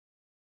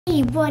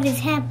Hey, what is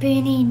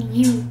happening,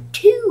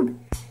 YouTube?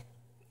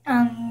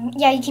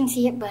 Yeah, you can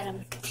see it, but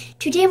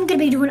today I'm gonna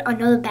be doing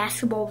another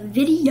basketball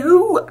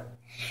video.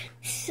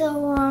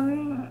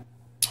 So,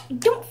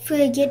 don't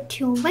forget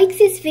to like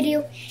this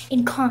video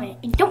and comment,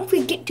 and don't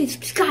forget to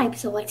subscribe.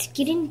 So let's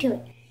get into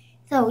it.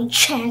 So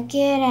check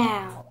it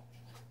out.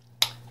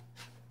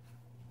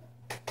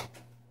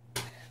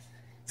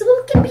 So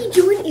what we're gonna be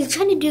doing is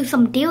trying to do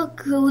some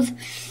Derrick,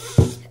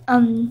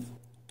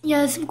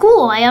 yeah, some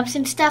cool layups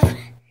and stuff.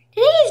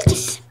 Today is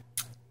just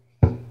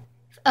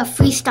a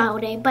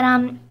freestyle day, but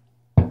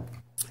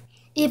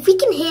if we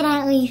can hit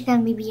at least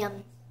maybe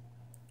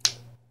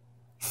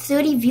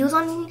 30 views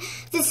on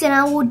this, then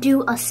I will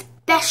do a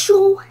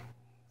special.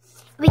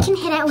 If we can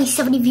hit at least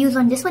 70 views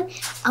on this one,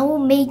 I will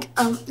make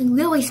a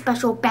really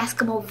special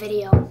basketball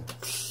video.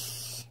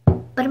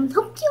 But I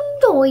hope you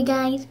enjoy,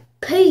 guys.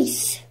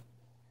 Peace.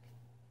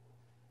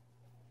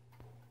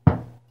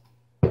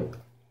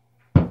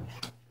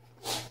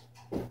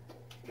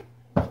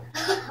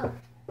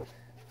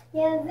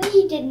 Yeah, the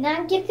video did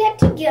not get that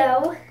to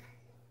go,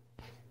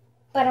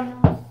 but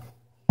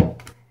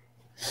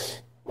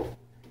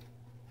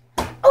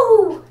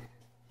oh!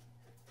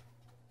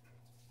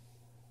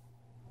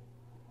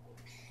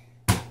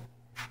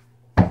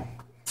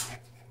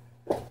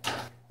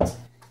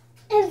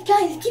 And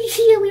guys, can you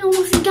see that we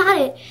almost got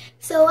it?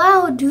 So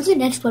I'll do the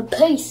next one.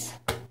 Peace.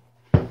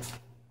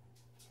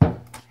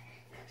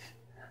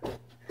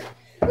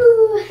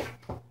 Ooh.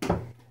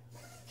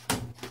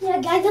 Yeah,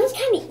 guys, that was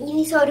kind of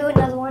easy, so I'll do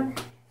another one.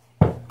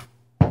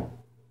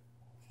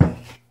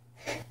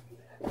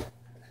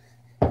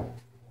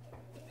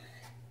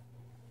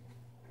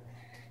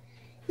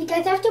 You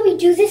guys, after we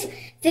do this,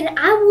 then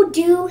I will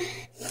do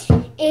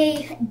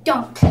a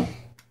dunk.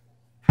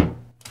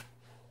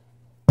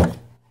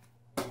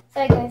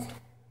 Sorry, guys.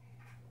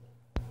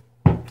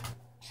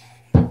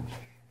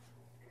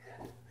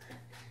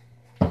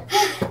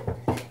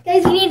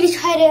 Guys, you need to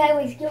try to at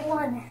least get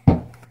one.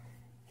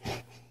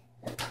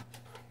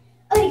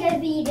 Okay, guys,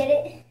 we did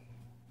it.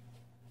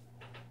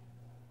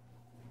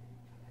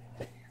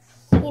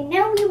 And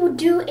now we will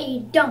do a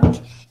dunk.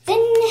 Then,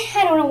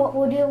 I don't know what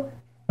we'll do.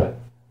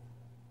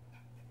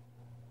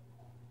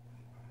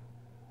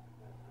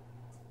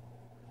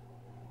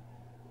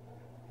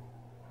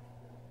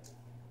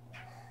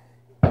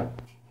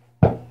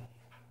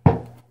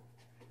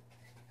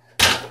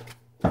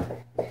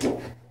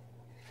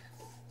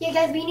 Yeah,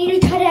 guys, we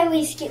need to try to at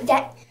least get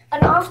that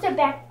an off the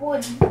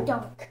backboard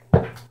dunk.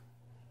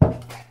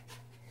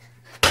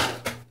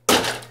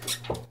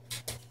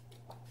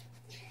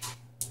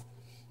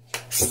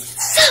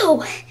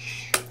 So,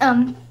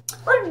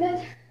 what good?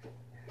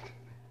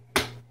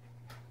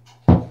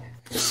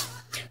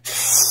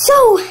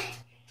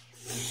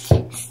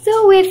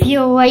 So if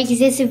you like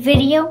this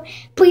video,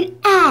 please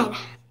add,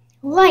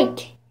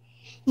 like,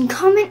 and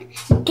comment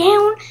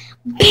down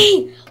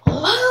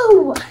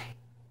below.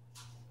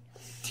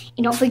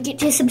 And don't forget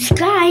to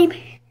subscribe.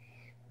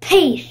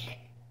 Peace.